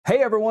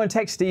Hey everyone,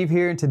 Tech Steve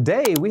here, and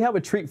today we have a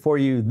treat for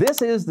you.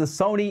 This is the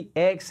Sony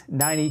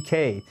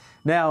X90K.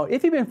 Now,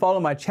 if you've been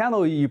following my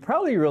channel, you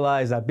probably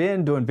realize I've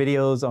been doing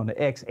videos on the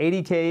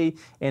X80K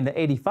and the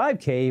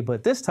 85K,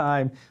 but this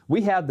time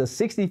we have the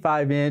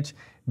 65-inch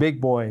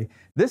big boy.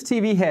 This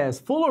TV has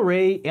full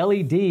array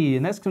LED,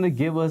 and that's going to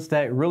give us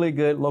that really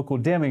good local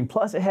dimming.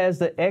 Plus, it has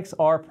the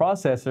XR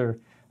processor.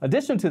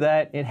 Addition to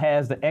that, it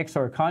has the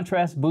XR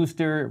contrast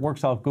booster. It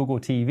works off Google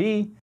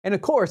TV. And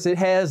of course, it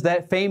has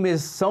that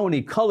famous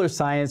Sony color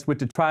science with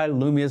the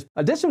tri-luminous.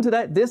 Addition to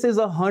that, this is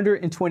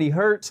 120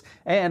 Hertz,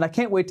 and I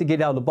can't wait to get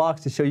it out of the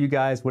box to show you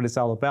guys what it's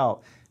all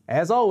about.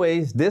 As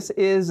always, this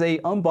is a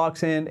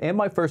unboxing and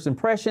my first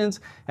impressions.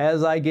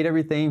 As I get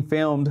everything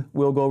filmed,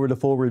 we'll go over the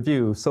full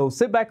review. So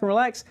sit back and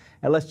relax,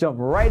 and let's jump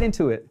right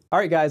into it. All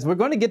right, guys, we're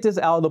going to get this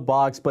out of the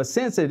box, but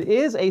since it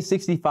is a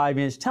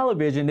 65-inch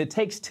television, it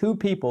takes two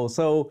people.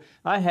 So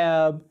I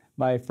have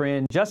my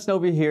friend Justin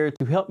over here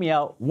to help me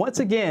out once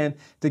again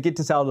to get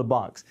this out of the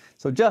box.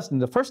 So Justin,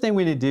 the first thing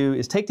we need to do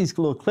is take these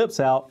little clips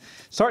out,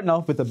 starting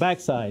off with the back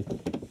side.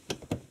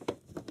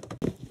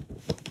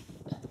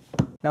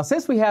 Now,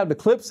 since we have the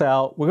clips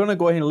out, we're going to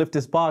go ahead and lift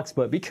this box,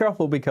 but be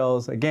careful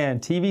because, again,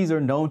 TVs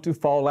are known to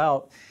fall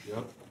out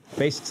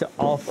based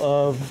off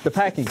of the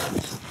packing.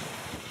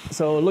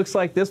 So it looks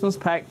like this one's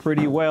packed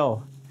pretty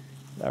well.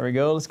 There we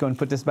go. Let's go and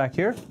put this back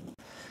here.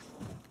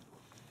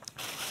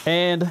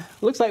 And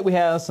looks like we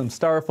have some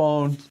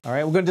styrofoam. All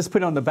right, we're going to just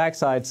put it on the back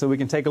side so we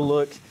can take a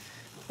look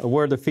at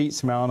where the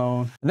feet's mount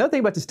on. Another thing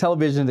about this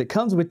television, it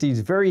comes with these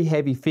very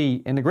heavy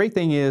feet, and the great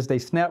thing is they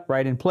snap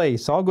right in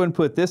place. So I'll go and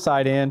put this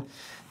side in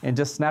and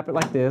just snap it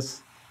like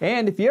this.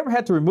 And if you ever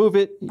had to remove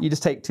it, you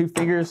just take two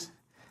fingers,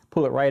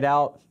 pull it right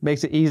out.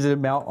 Makes it easy to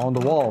mount on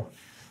the wall.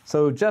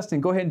 So Justin,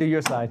 go ahead and do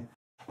your side.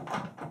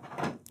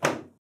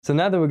 So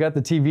now that we got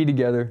the TV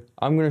together,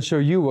 I'm going to show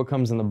you what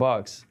comes in the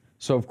box.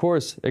 So of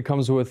course, it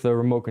comes with the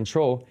remote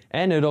control,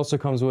 and it also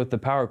comes with the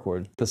power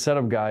cord, the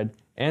setup guide,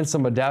 and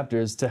some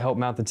adapters to help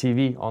mount the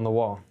TV on the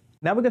wall.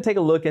 Now we're going to take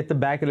a look at the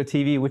back of the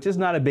TV, which is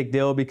not a big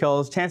deal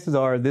because chances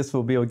are this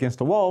will be against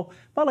the wall,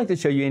 but I'd like to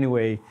show you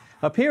anyway.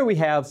 Up here we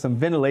have some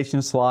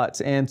ventilation slots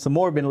and some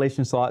more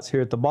ventilation slots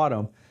here at the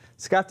bottom.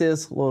 It's got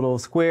this little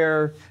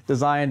square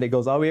design that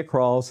goes all the way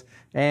across,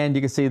 and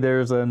you can see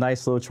there's a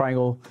nice little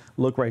triangle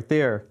look right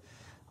there.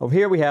 Over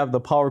here we have the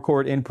power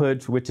cord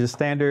input, which is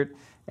standard.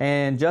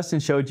 And Justin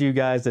showed you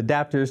guys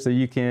adapters so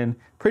you can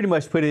pretty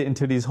much put it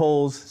into these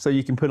holes so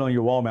you can put on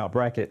your wall mount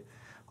bracket.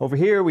 Over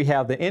here we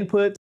have the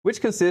input, which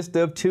consists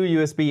of two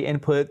USB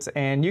inputs,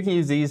 and you can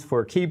use these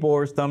for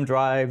keyboards, thumb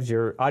drives,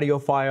 your audio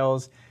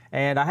files.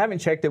 And I haven't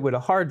checked it with a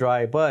hard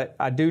drive, but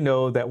I do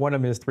know that one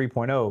of them is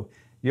 3.0.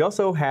 You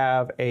also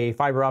have a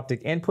fiber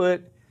optic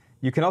input.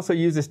 You can also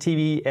use this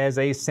TV as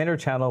a center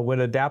channel with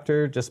an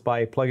adapter just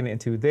by plugging it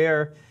into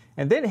there.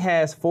 And then it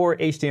has 4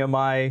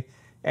 HDMI.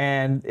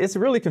 And it's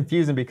really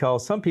confusing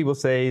because some people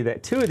say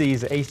that two of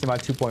these are HDMI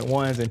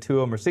 2.1s and two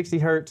of them are 60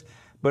 Hertz,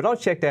 but I'll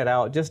check that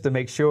out just to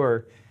make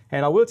sure.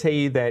 And I will tell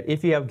you that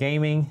if you have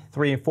gaming,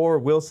 3 and 4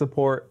 will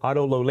support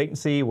auto low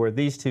latency, where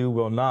these two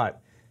will not.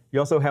 You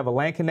also have a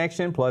LAN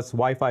connection plus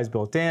Wi-Fi is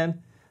built in,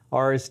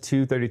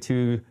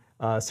 RS-232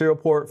 serial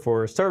port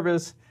for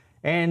service,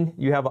 and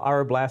you have an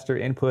RF blaster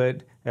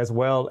input as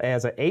well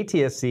as an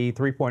ATSC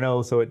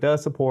 3.0, so it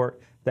does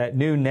support that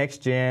new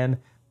next-gen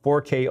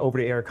 4K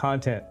over-the-air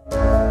content.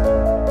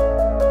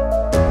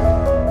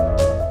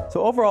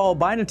 So overall,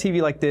 buying a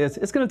TV like this,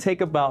 it's going to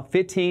take about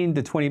 15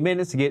 to 20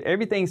 minutes to get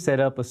everything set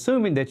up,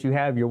 assuming that you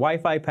have your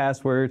Wi-Fi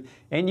password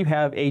and you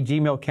have a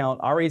Gmail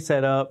account already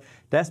set up.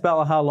 That's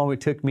about how long it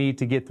took me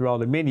to get through all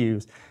the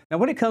menus. Now,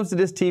 when it comes to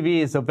this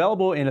TV, it's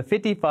available in a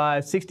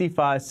 55,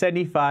 65,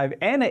 75,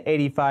 and an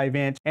 85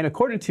 inch. And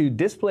according to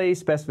display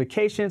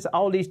specifications,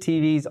 all these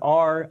TVs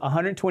are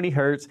 120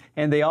 Hertz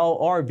and they all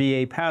are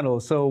VA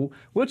panels. So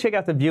we'll check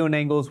out the viewing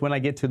angles when I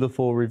get to the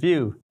full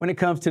review. When it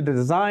comes to the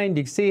design,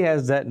 you can see it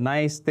has that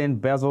nice thin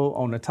bezel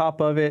on the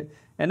top of it,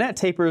 and that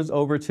tapers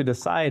over to the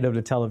side of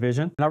the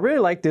television. And I really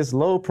like this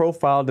low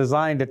profile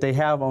design that they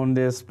have on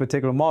this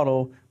particular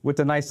model with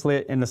the nice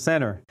slit in the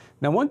center.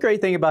 Now, one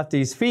great thing about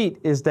these feet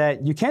is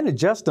that you can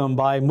adjust them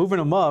by moving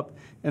them up,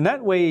 and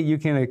that way you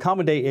can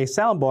accommodate a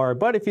sound bar.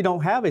 But if you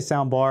don't have a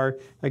sound bar,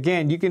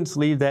 again, you can just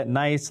leave that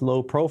nice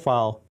low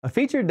profile. A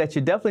feature that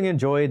you definitely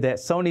enjoy that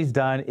Sony's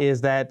done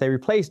is that they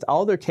replaced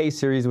all their K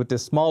series with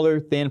this smaller,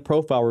 thin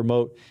profile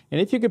remote.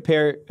 And if you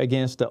compare it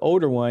against the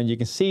older one, you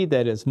can see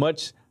that it's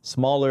much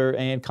smaller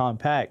and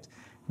compact.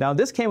 Now,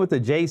 this came with the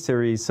J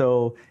series,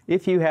 so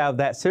if you have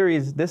that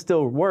series, this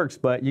still works,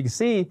 but you can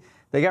see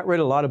they got rid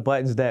of a lot of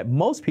buttons that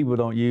most people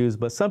don't use,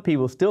 but some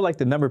people still like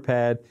the number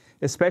pad,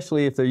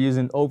 especially if they're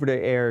using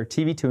over-the-air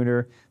TV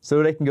tuner,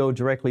 so they can go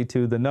directly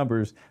to the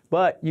numbers.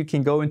 But you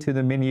can go into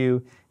the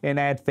menu and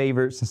add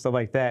favorites and stuff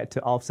like that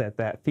to offset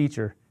that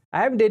feature. I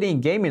haven't did any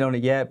gaming on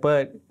it yet,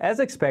 but as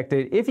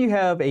expected, if you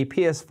have a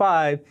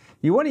PS5,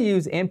 you want to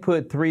use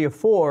input 3 or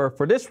 4.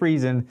 For this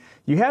reason,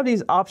 you have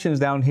these options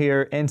down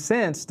here, and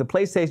since the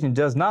PlayStation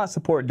does not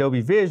support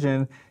Dolby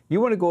Vision, you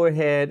want to go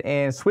ahead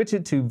and switch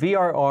it to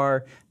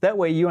VRR. That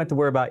way you don't have to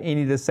worry about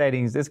any of the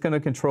settings. It's going to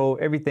control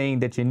everything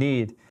that you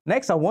need.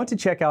 Next, I want to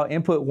check out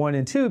input 1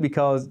 and 2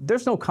 because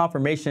there's no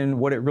confirmation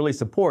what it really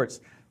supports.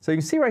 So you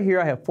can see right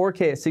here I have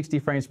 4K at 60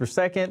 frames per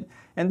second,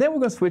 and then we're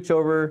going to switch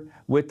over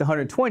with the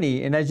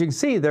 120, and as you can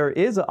see there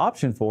is an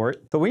option for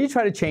it. So when you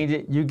try to change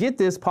it, you get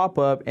this pop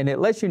up and it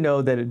lets you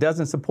know that it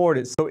doesn't support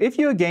it. So if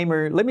you're a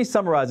gamer, let me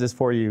summarize this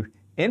for you.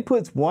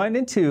 Inputs 1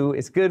 and 2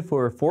 is good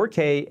for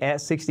 4K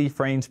at 60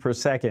 frames per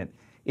second.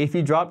 If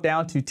you drop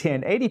down to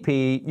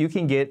 1080p, you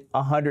can get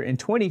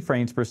 120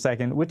 frames per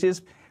second, which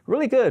is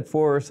really good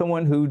for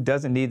someone who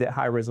doesn't need that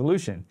high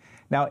resolution.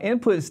 Now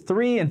inputs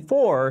 3 and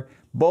 4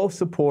 both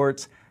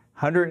supports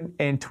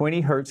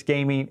 120 Hertz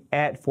gaming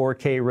at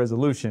 4K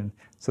resolution.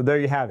 So there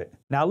you have it.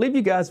 Now I'll leave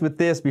you guys with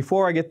this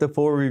before I get the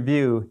full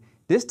review.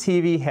 This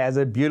TV has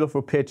a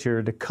beautiful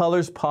picture. The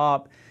colors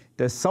pop.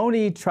 The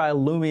Sony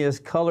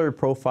Trilumious color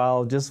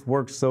profile just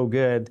works so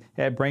good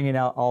at bringing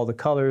out all the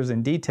colors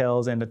and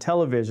details in the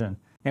television.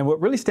 And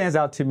what really stands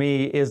out to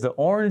me is the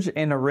orange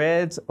and the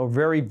reds are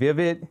very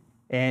vivid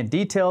and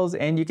details,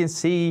 and you can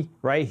see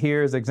right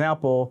here as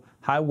example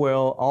how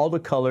well all the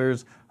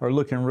colors are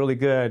looking really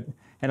good.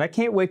 And I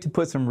can't wait to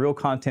put some real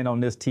content on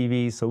this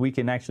TV so we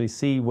can actually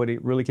see what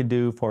it really can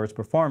do for its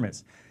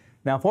performance.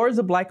 Now, as far as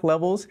the black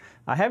levels,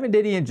 I haven't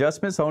did any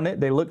adjustments on it.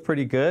 They look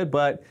pretty good,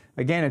 but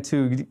again,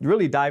 into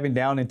really diving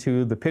down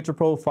into the picture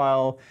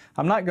profile,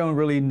 I'm not going to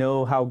really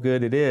know how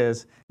good it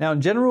is. Now, in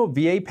general,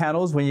 VA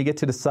panels, when you get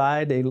to the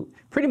side, they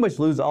pretty much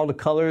lose all the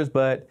colors,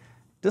 but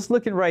just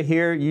looking right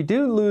here, you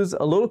do lose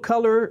a little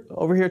color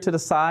over here to the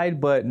side,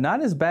 but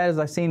not as bad as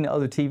I've seen in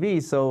other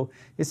TVs. So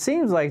it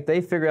seems like they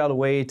figured out a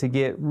way to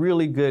get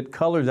really good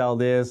colors out of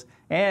this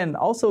and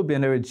also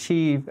been able to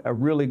achieve a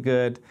really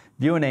good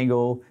viewing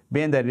angle,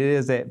 being that it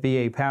is that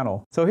VA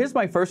panel. So here's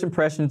my first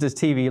impressions of this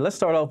TV. Let's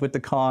start off with the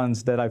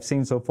cons that I've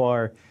seen so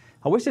far.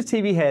 I wish this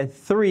TV had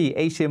 3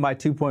 HDMI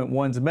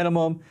 2.1s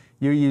minimum.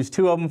 You use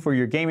 2 of them for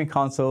your gaming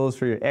consoles,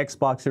 for your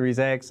Xbox Series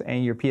X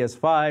and your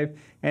PS5,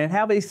 and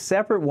have a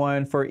separate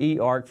one for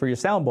eARC for your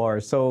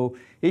soundbars. So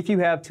if you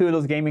have 2 of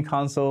those gaming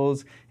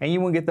consoles and you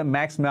want to get the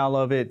maximum out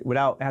of it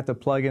without having to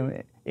plug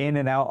them in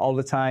and out all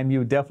the time, you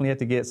would definitely have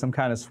to get some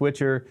kind of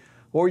switcher,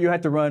 or you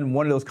have to run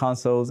one of those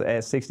consoles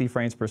at 60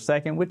 frames per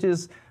second, which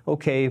is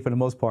okay for the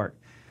most part.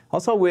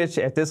 Also wish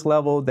at this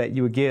level that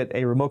you would get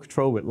a remote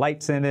control with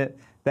lights in it.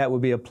 That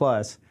would be a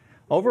plus.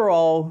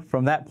 Overall,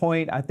 from that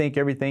point, I think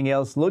everything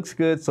else looks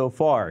good so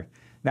far.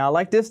 Now, I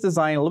like this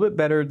design a little bit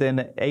better than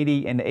the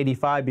 80 and the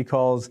 85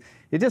 because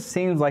it just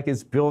seems like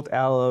it's built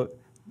out of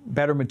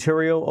better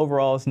material.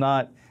 Overall, it's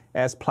not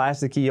as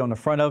plasticky on the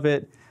front of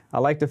it. I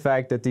like the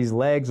fact that these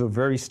legs are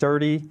very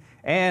sturdy.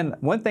 And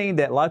one thing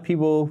that a lot of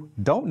people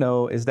don't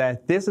know is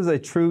that this is a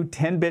true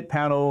 10-bit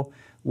panel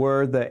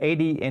where the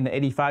 80 and the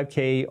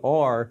 85K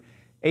are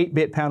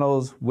 8-bit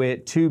panels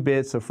with 2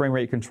 bits of frame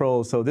rate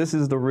control. So this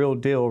is the real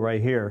deal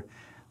right here.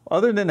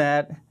 Other than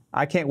that,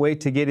 I can't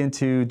wait to get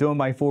into doing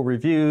my full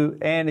review.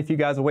 And if you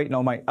guys are waiting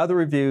on my other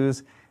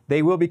reviews,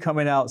 they will be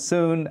coming out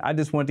soon. I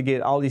just want to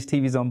get all these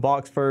TVs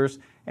unboxed first,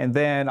 and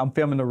then I'm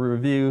filming a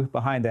review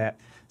behind that.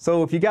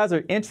 So if you guys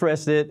are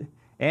interested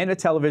in a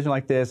television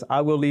like this,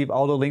 I will leave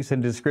all the links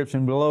in the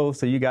description below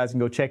so you guys can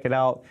go check it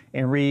out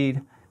and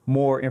read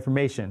more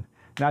information.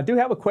 Now, I do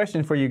have a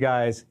question for you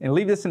guys, and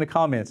leave this in the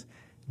comments.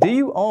 Do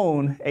you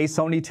own a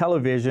Sony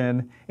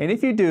television? And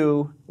if you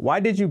do, why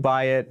did you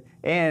buy it?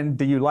 And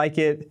do you like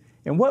it?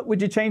 And what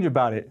would you change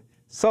about it?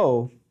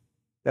 So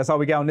that's all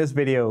we got on this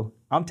video.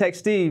 I'm Tech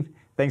Steve.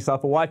 Thanks all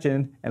for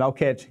watching, and I'll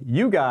catch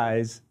you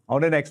guys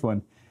on the next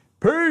one.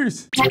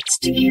 Peace!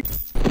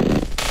 Techsteve.